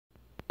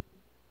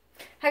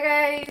Hi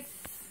guys!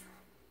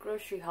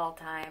 Grocery haul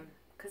time,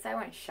 because I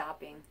went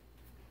shopping.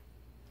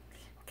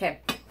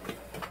 Okay.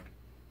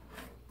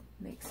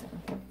 Make some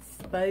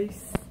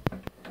spice.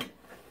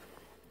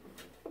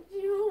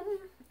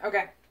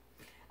 Okay.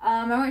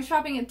 I went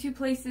shopping at two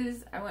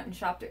places. I went and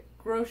shopped at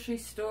grocery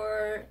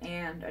store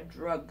and a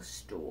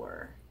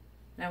drugstore.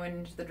 And I went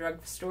into the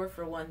drugstore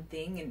for one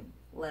thing and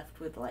left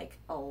with like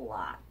a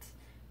lot.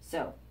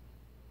 So,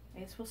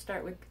 I guess we'll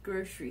start with the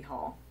grocery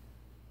haul.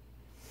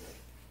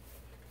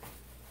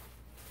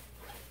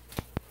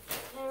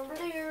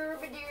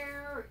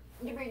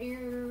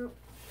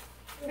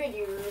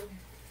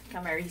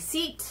 Got my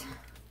receipt.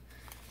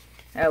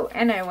 Oh,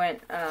 and I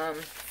went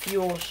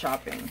fuel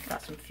shopping.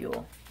 Got some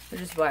fuel.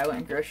 Which is why I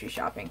went grocery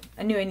shopping.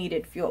 I knew I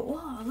needed fuel.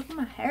 Whoa, look at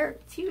my hair.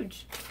 It's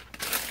huge.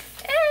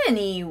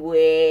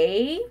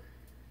 Anyway.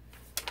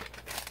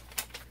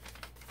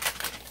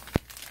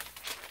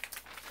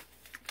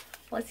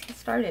 Let's get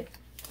started.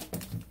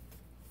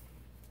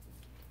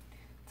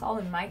 It's all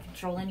in my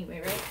control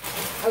anyway, right?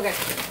 Okay.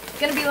 It's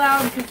gonna be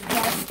loud because it's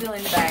all still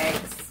in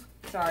bags.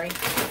 Sorry.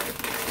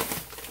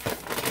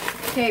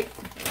 Okay.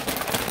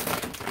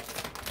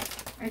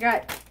 I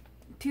got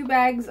 2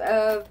 bags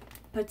of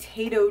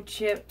potato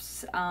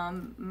chips.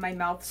 My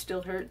mouth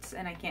still hurts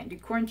and I can't do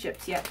corn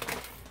chips yet.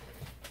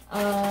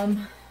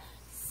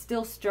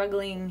 Still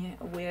struggling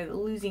with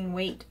losing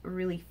weight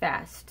really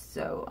fast.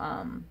 So,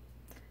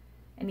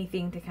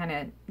 anything to kind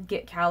of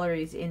get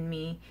calories in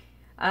me.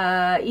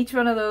 Each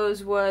one of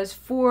those was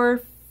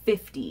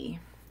 $4.50.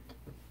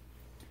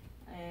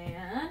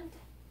 And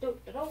let's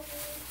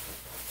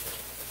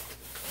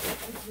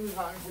move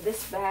on to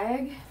this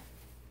bag.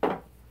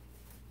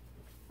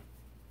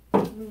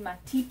 Move my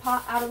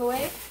teapot out of the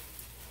way.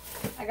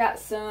 I got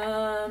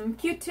some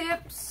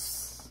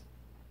Q-tips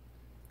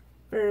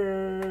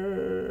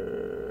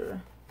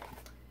for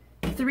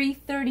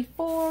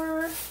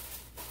 $3.34.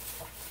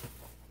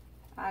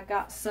 I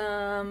got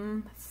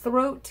some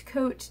throat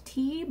coat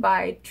tea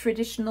by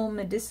Traditional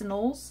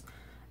Medicinals.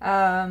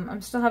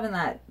 I'm still having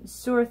that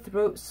sore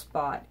throat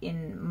spot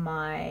in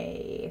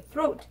my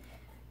throat.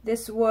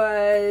 This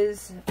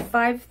was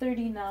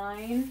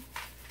 $5.39.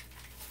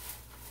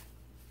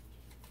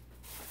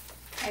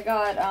 I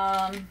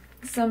got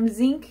some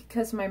zinc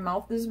because my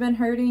mouth has been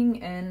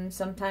hurting, and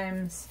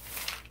sometimes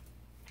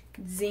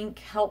zinc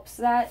helps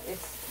that.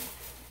 It's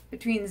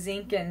between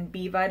zinc and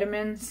B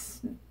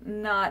vitamins.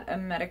 Not a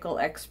medical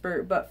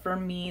expert, but for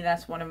me,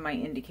 that's one of my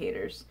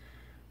indicators.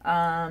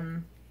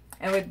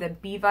 And with the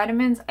B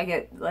vitamins, I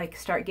get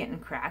start getting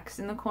cracks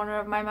in the corner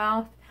of my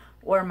mouth,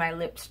 or my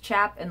lips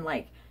chap, and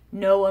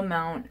no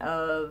amount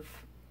of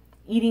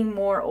eating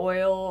more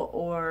oil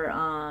or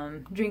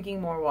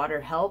drinking more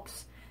water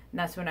helps. And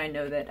that's when I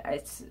know that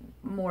it's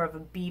more of a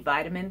B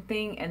vitamin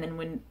thing. And then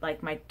when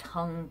my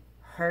tongue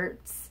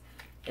hurts,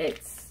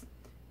 it's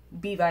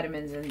B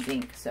vitamins and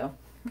zinc. So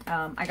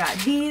I got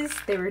these.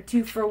 They were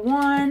 2 for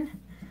 $1.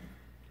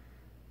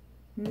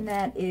 And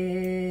that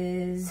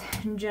is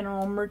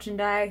general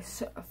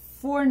merchandise.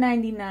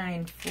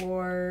 $4.99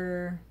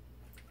 for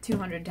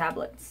 200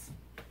 tablets.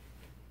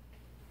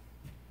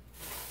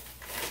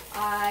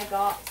 I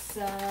got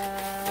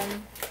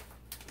some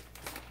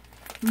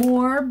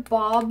more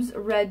Bob's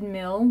Red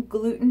Mill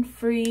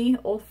gluten-free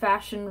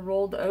old-fashioned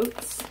rolled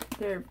oats.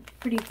 They're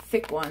pretty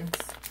thick ones.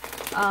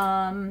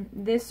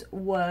 This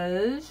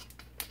was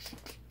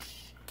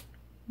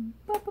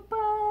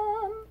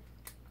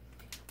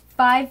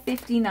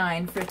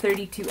 $5.59 for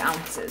 32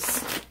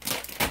 ounces.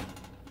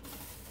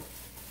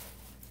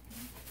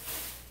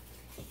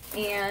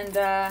 And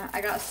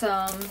I got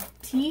some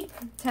tea,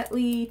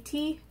 Tetley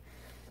tea,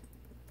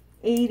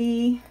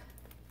 80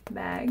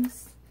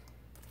 bags.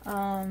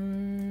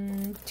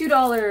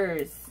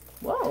 $2.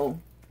 Whoa.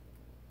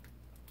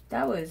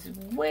 That was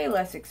way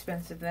less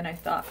expensive than I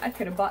thought. I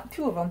could have bought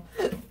 2 of them.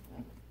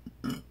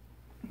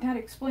 That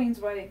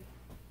explains why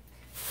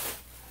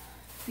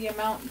the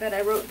amount that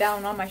I wrote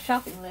down on my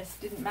shopping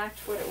list didn't match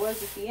what it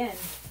was at the end.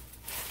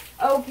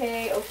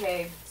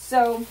 Okay.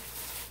 So,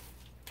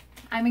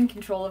 I'm in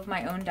control of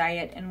my own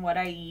diet and what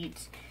I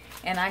eat.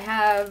 And I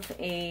have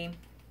a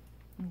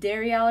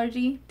dairy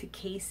allergy to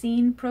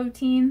casein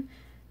protein.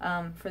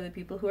 For the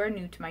people who are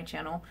new to my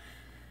channel.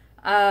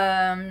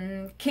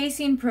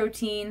 Casein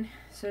protein,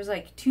 so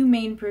there's 2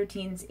 main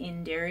proteins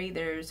in dairy.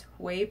 There's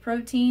whey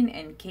protein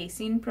and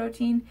casein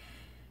protein.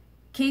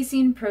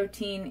 Casein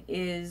protein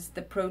is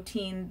the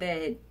protein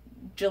that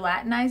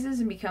gelatinizes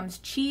and becomes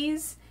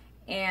cheese,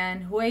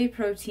 and whey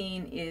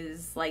protein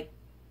is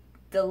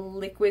the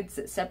liquids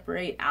that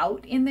separate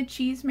out in the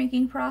cheese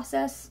making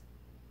process.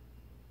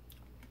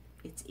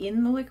 It's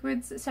in the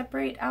liquids that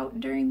separate out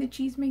during the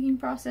cheese making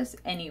process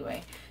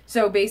anyway.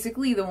 So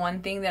basically the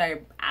one thing that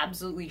I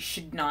absolutely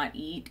should not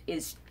eat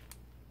is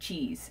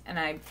cheese. And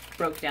I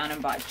broke down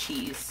and bought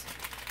cheese.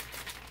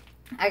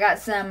 I got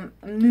some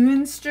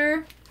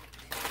Munster,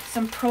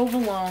 some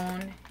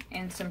provolone,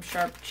 and some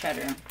sharp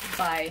cheddar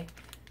by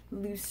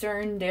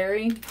Lucerne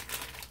Dairy.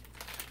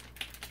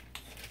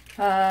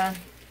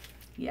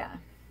 Yeah.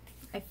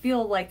 I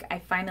feel like I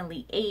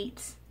finally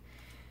ate.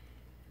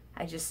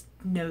 I just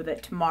know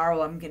that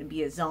tomorrow I'm going to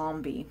be a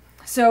zombie.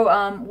 So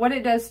what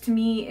it does to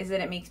me is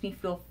that it makes me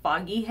feel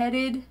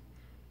foggy-headed.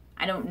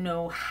 I don't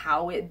know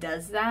how it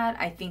does that.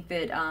 I think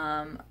that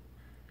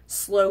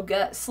slow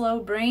gut,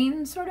 slow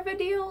brain sort of a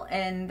deal,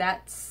 and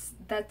that's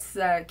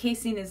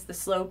casein is the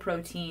slow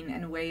protein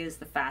and whey is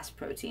the fast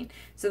protein.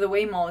 So the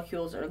whey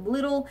molecules are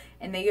little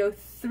and they go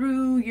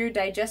through your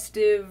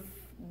digestive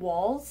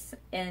walls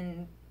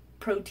and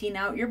protein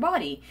out your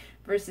body,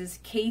 versus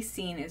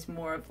casein is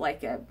more of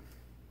like you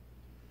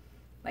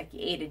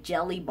ate a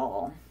jelly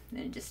ball and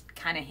it just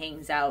kind of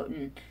hangs out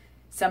and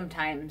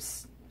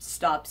sometimes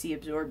stops the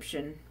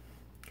absorption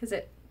because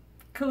it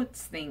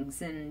coats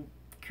things and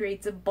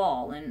creates a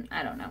ball, and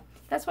I don't know.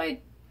 That's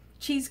why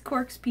cheese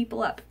corks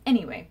people up.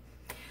 Anyway,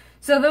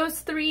 so those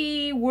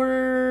three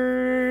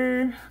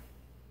were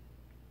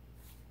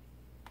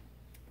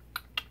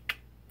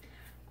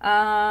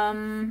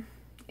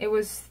it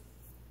was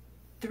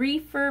 3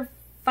 for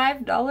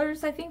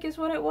 $5, I think is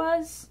what it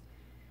was.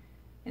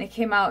 And it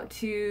came out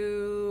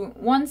to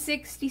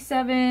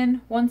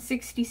 $167,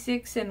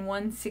 $166, and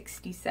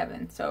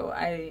 $167. So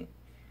I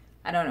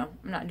don't know.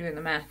 I'm not doing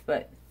the math,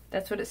 but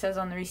that's what it says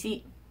on the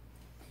receipt.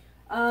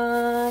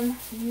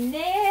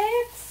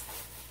 Next,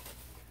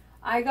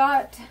 I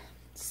got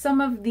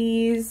some of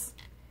these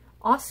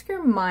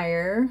Oscar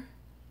Mayer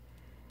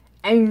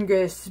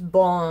Angus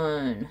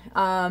bun.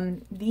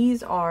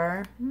 These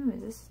are,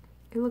 is this,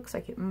 it looks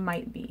like it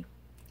might be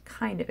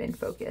kind of in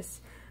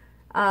focus.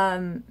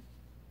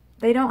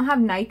 They don't have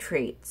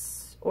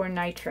nitrates or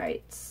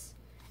nitrites.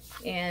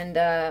 And,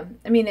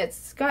 I mean,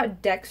 it's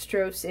got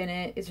dextrose in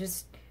it. It's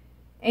just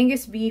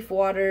Angus beef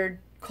watered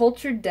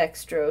cultured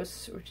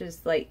dextrose, which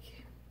is like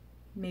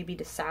maybe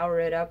to sour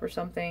it up or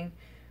something.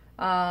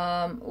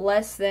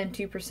 Less than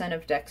 2%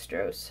 of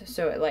dextrose.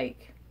 So it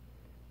like,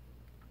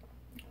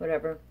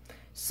 whatever.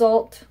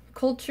 Salt,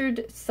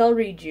 cultured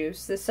celery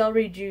juice. The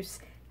celery juice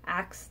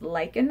acts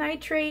like a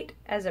nitrate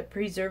as a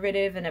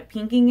preservative and a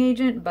pinking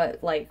agent,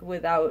 but like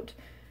without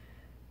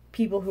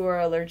people who are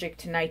allergic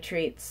to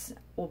nitrates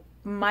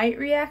might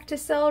react to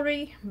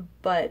celery,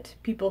 but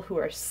people who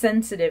are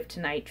sensitive to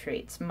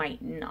nitrates might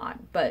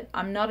not. But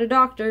I'm not a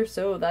doctor,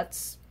 so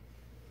that's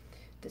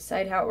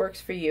decide how it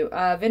works for you.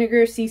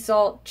 Vinegar, sea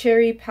salt,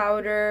 cherry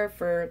powder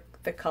for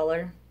the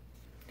color,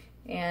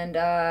 and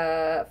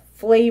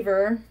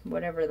flavor,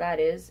 whatever that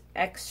is.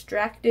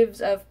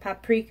 Extractives of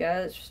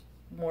paprika, it's just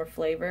more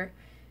flavor.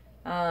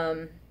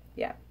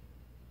 Yeah.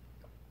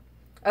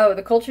 Oh,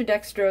 the cultured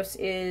dextrose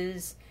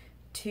is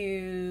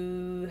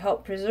to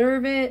help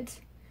preserve it.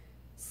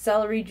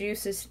 Celery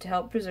juice is to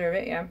help preserve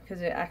it, yeah,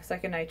 because it acts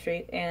like a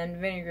nitrate. And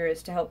vinegar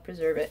is to help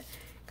preserve it,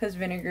 because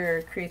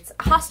vinegar creates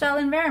a hostile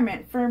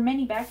environment for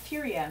many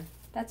bacteria.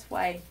 That's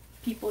why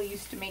people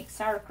used to make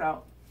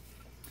sauerkraut.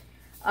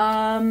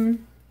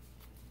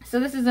 So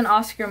this is an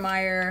Oscar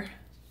Mayer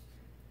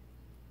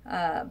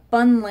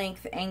bun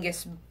length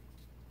Angus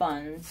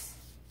buns.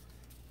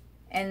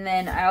 And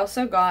then I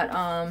also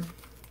got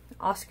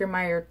Oscar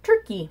Mayer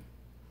turkey.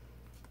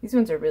 These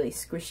ones are really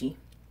squishy.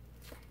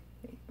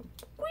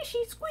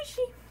 Squishy,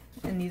 squishy.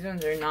 And these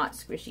ones are not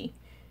squishy.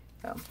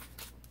 So,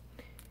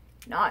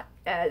 not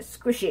as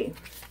squishy.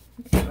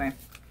 Anyway.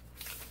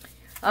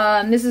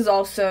 This is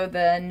also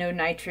the no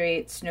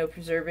nitrates, no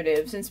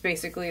preservatives. It's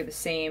basically the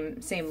same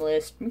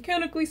list.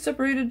 Mechanically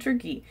separated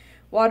turkey.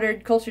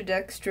 Watered cultured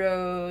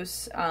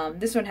dextrose.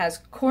 This one has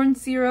corn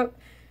syrup,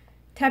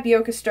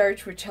 tapioca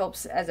starch, which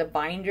helps as a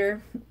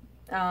binder.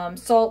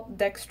 Salt,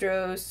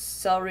 dextrose,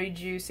 celery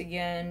juice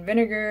again,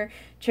 vinegar,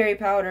 cherry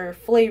powder,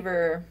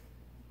 flavor.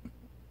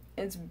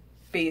 It's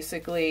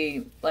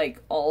basically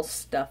like all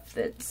stuff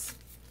that's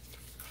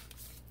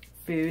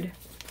food.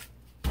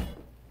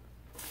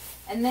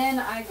 And then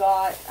I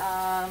got,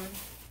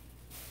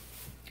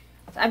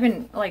 I've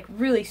been like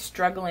really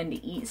struggling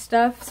to eat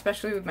stuff,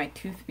 especially with my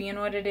tooth being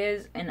what it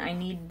is, and I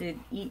need to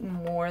eat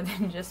more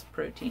than just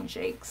protein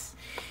shakes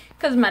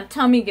because my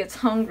tummy gets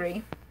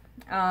hungry.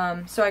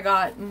 So I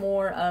got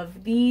more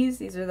of these.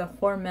 These are the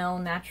Hormel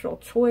Natural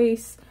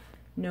Choice,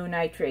 no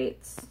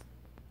nitrates.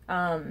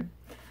 I'm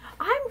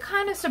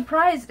kind of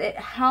surprised at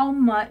how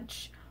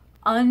much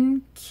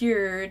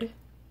uncured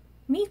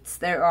meats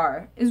there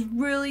are. It's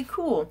really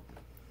cool.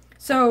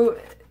 So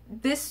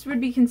this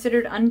would be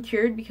considered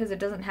uncured because it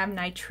doesn't have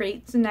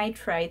nitrates and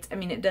nitrites. I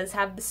mean, it does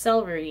have the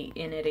celery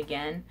in it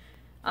again.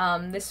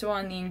 This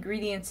one, the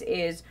ingredients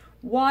is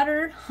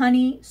water,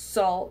 honey,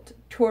 salt,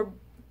 turbinado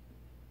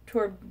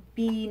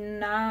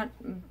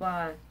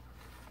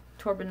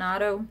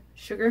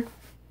sugar,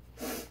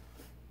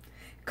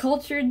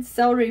 cultured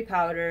celery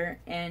powder,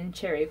 and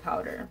cherry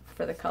powder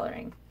for the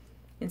coloring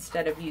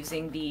instead of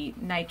using the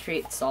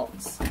nitrate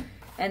salts.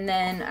 And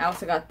then I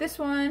also got this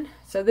one.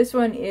 So this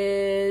one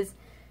is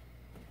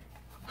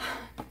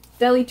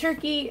deli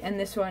turkey, and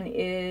this one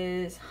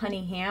is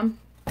honey ham.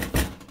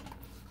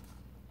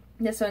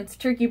 This one's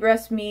turkey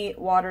breast meat,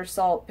 water,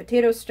 salt,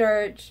 potato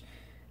starch,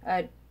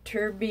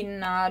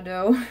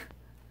 turbinado,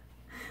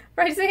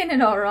 probably saying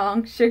it all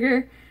wrong,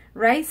 sugar,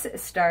 rice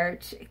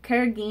starch,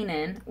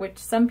 carrageenan, which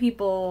some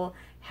people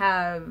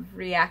have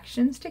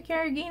reactions to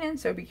carrageenan,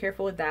 so be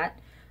careful with that.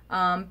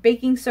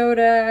 Baking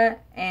soda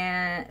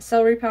and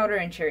celery powder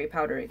and cherry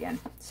powder again.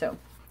 So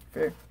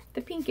for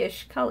the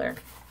pinkish color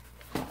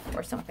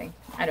or something.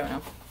 I don't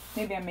know.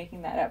 Maybe I'm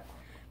making that up.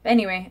 But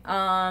anyway,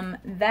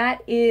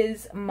 that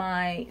is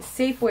my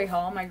Safeway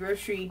haul, my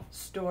grocery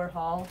store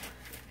haul.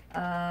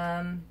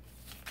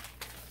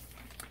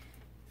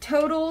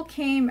 Total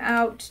came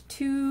out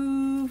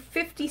to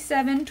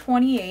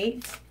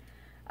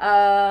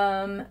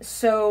 $57.28.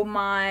 So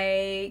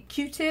my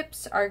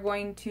Q-tips are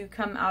going to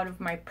come out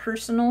of my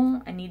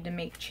personal. I need to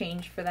make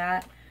change for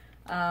that.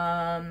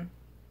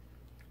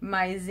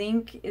 My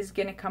zinc is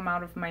going to come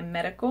out of my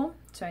medical,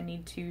 so I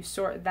need to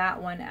sort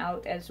that one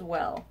out as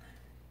well.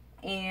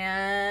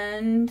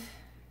 And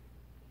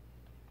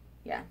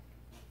yeah,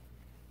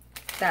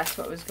 that's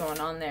what was going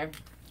on there.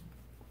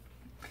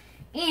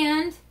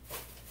 And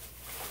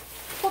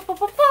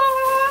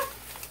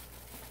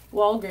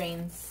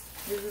Walgreens.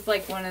 This is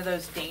like one of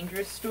those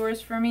dangerous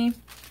stores for me.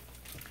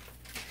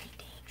 Very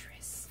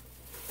dangerous.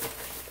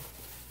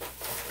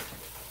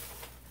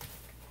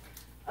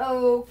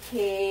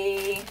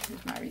 Okay,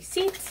 here's my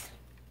receipts.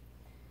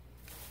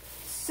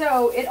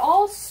 So it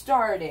all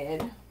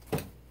started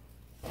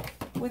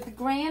with the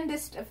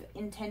grandest of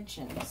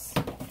intentions.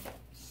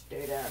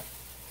 Straight up.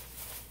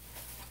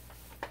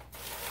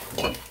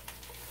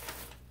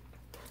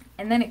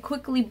 And then it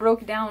quickly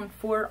broke down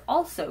for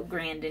also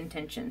grand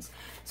intentions.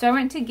 So I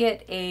went to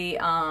get a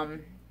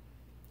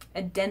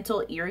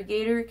dental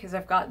irrigator because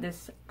I've got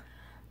this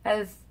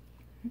as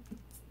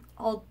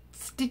all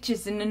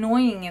stitches and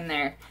annoying in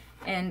there.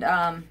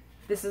 And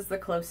this is the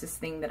closest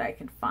thing that I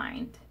could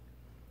find.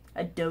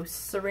 A dose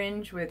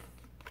syringe with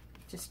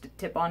just a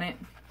tip on it.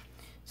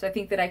 So I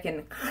think that I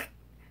can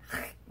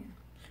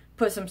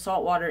put some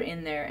salt water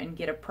in there and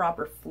get a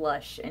proper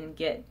flush and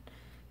get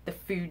the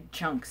food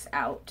chunks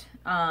out.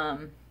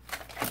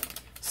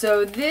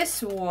 So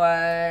this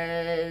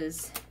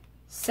was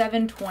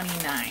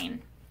 $7.29.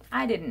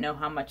 I didn't know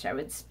how much I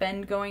would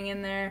spend going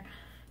in there.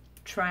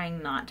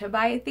 Trying not to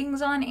buy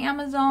things on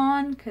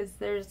Amazon because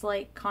there's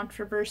like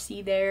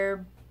controversy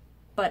there,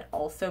 but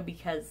also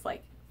because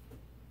like,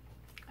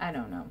 I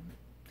don't know.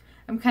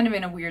 I'm kind of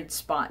in a weird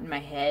spot in my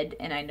head,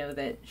 and I know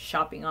that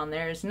shopping on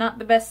there is not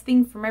the best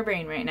thing for my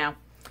brain right now.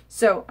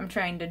 So I'm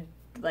trying to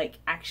like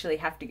actually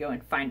have to go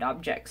and find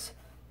objects.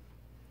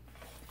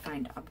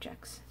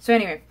 So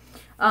anyway,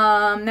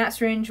 that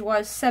syringe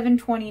was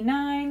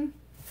 $7.29.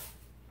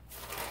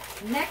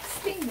 Next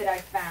thing that I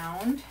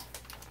found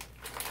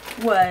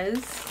was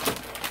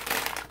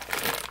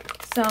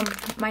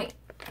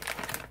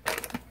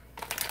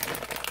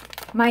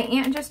my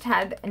aunt just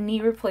had a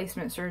knee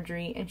replacement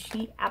surgery, and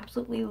she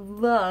absolutely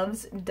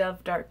loves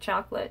Dove dark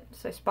chocolate.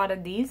 So I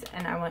spotted these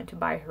and I went to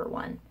buy her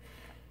one.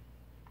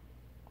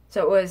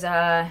 So it was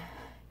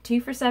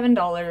 2 for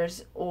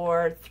 $7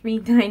 or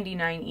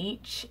 $3.99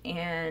 each,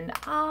 and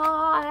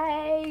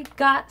I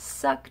got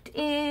sucked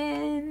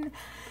in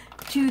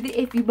to the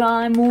if you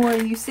buy more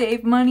you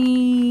save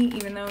money,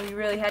 even though you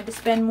really had to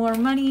spend more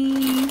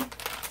money.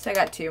 So I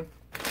got 2.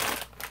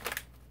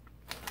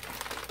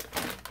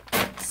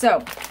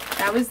 So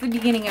that was the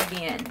beginning of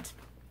the end.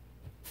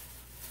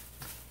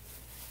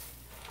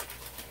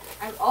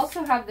 I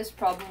also have this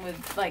problem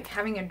with like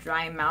having a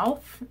dry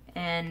mouth,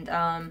 and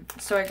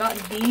so I got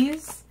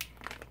these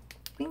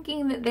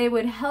thinking that they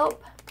would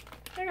help.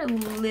 They're a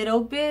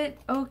little bit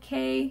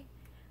okay,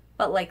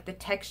 but like the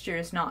texture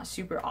is not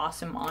super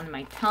awesome on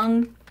my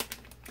tongue.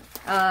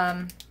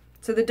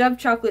 So the Dove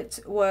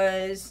chocolates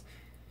was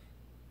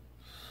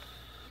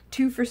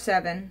 2 for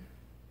 $7.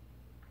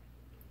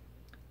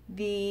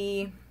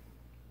 The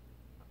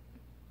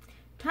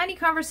Tiny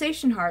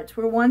Conversation Hearts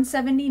were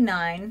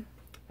 $1.79.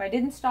 But I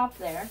didn't stop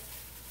there.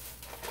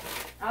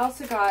 I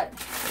also got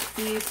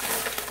these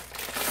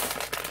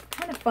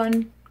kind of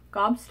fun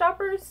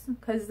gobstoppers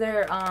because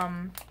they're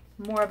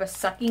more of a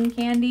sucking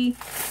candy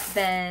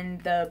than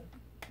the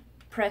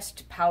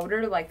pressed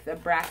powder like the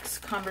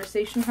Brax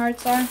Conversation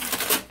Hearts are.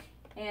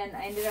 And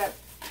I ended up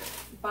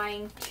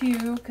buying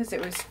 2 because it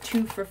was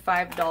 2 for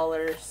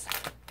 $5.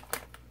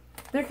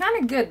 They're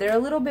kind of good. They're a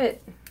little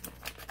bit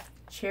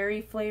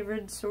cherry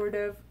flavored, sort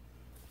of.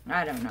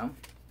 I don't know.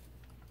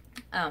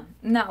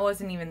 And that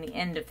wasn't even the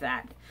end of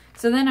that.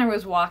 So then I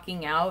was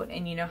walking out,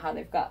 and you know how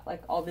they've got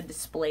like all the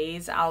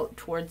displays out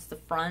towards the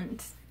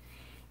front,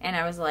 and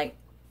I was like,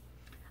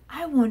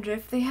 I wonder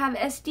if they have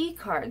SD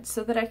cards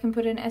so that I can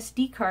put an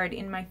SD card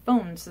in my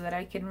phone so that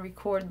I can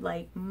record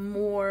like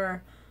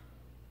more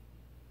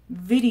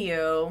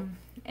video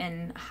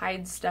and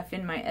hide stuff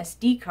in my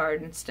SD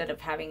card instead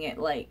of having it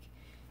like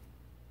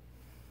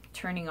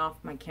turning off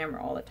my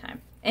camera all the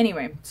time.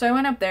 Anyway, so I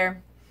went up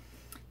there,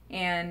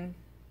 and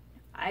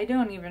I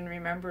don't even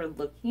remember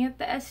looking at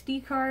the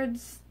SD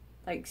cards,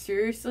 like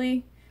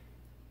seriously,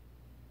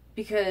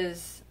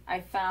 because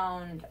I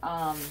found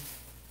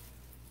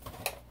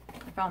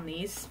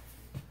these.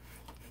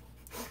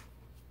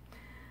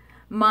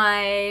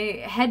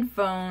 My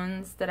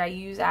headphones that I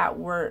use at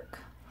work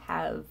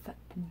have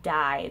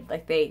died.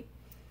 Like I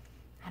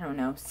don't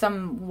know,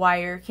 some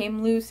wire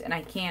came loose and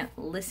I can't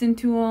listen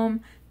to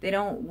them. They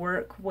don't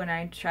work when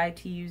I try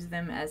to use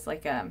them as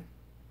like a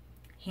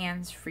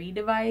hands-free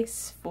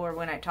device for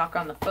when I talk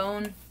on the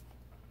phone.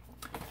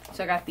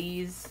 So I got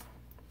these.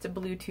 It's a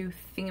Bluetooth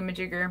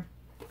thingamajigger.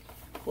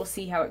 We'll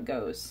see how it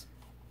goes.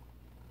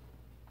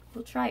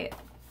 We'll try it.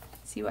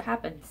 See what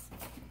happens.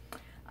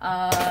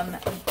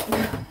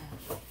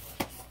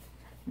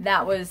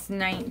 That was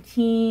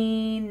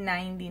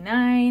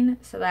 $19.99,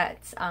 so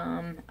that's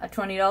a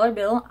 $20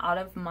 bill out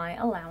of my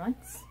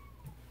allowance.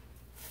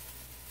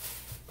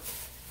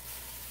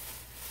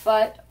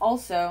 But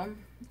also,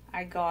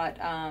 I got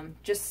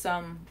just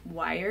some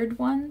wired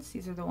ones.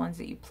 These are the ones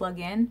that you plug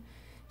in.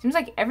 Seems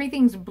like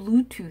everything's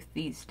Bluetooth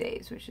these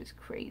days, which is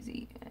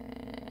crazy.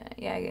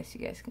 Yeah, I guess you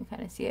guys can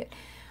kind of see it.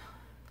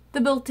 The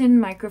built-in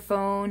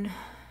microphone.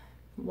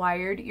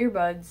 Wired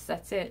earbuds,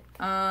 that's it.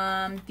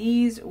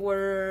 These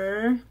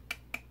were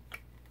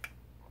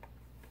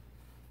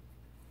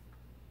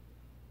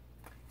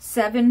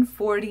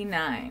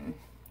 $7.49.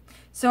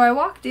 So I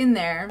walked in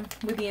there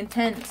with the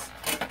intent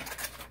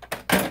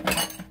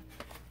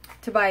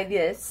to buy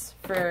this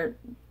for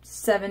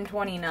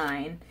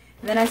 $7.29. And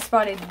then I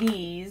spotted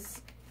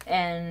these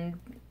and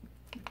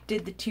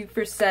did the 2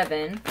 for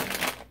 $7.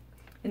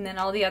 And then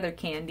all the other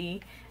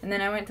candy. And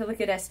then I went to look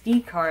at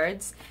SD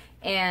cards.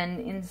 And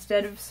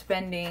instead of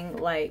spending,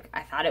 like,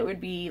 I thought it would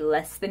be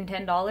less than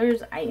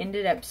 $10, I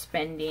ended up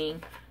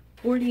spending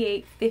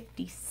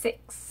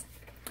 $48.56.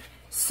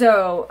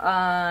 So,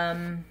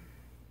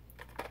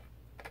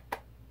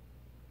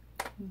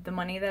 the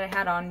money that I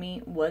had on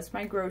me was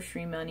my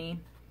grocery money.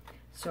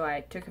 So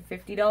I took a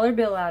 $50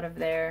 bill out of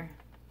there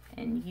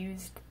and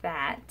used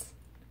that.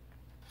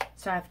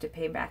 So I have to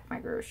pay back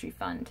my grocery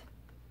fund.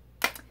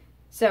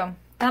 So,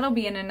 that'll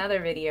be in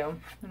another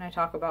video when I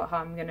talk about how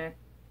I'm going to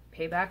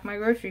pay back my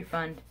grocery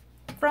fund.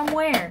 From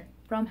where?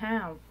 From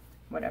how?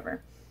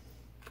 Whatever.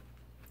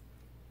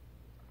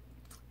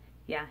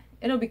 Yeah,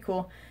 it'll be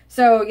cool.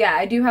 So yeah,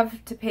 I do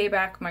have to pay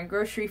back my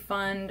grocery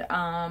fund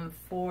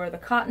for the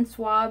cotton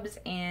swabs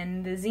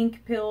and the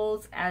zinc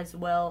pills, as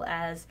well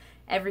as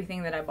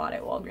everything that I bought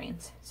at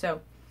Walgreens.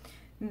 So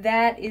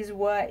that is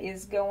what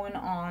is going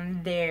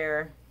on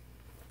there.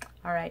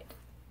 Alright.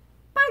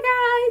 Bye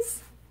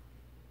guys!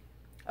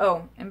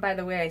 Oh, and by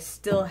the way, I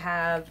still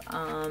have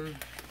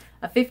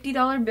a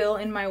 $50 bill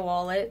in my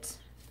wallet,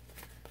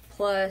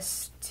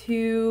 plus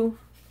 $3,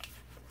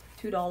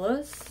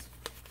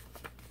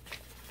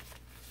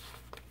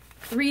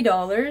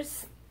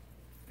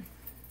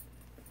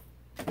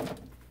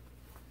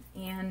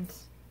 and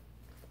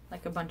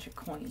like a bunch of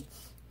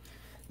coins.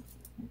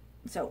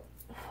 So,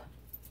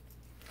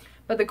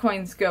 but the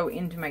coins go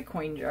into my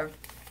coin jar.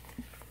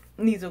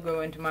 These will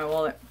go into my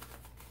wallet.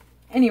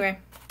 Anyway.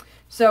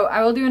 So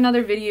I will do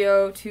another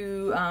video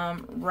to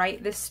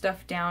write this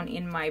stuff down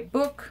in my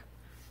book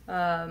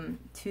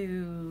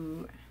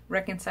to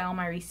reconcile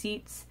my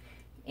receipts,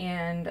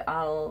 and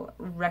I'll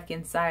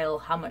reconcile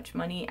how much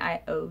money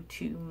I owe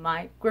to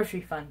my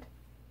grocery fund.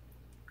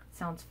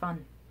 Sounds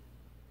fun.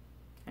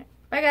 All right.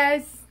 Bye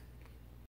guys!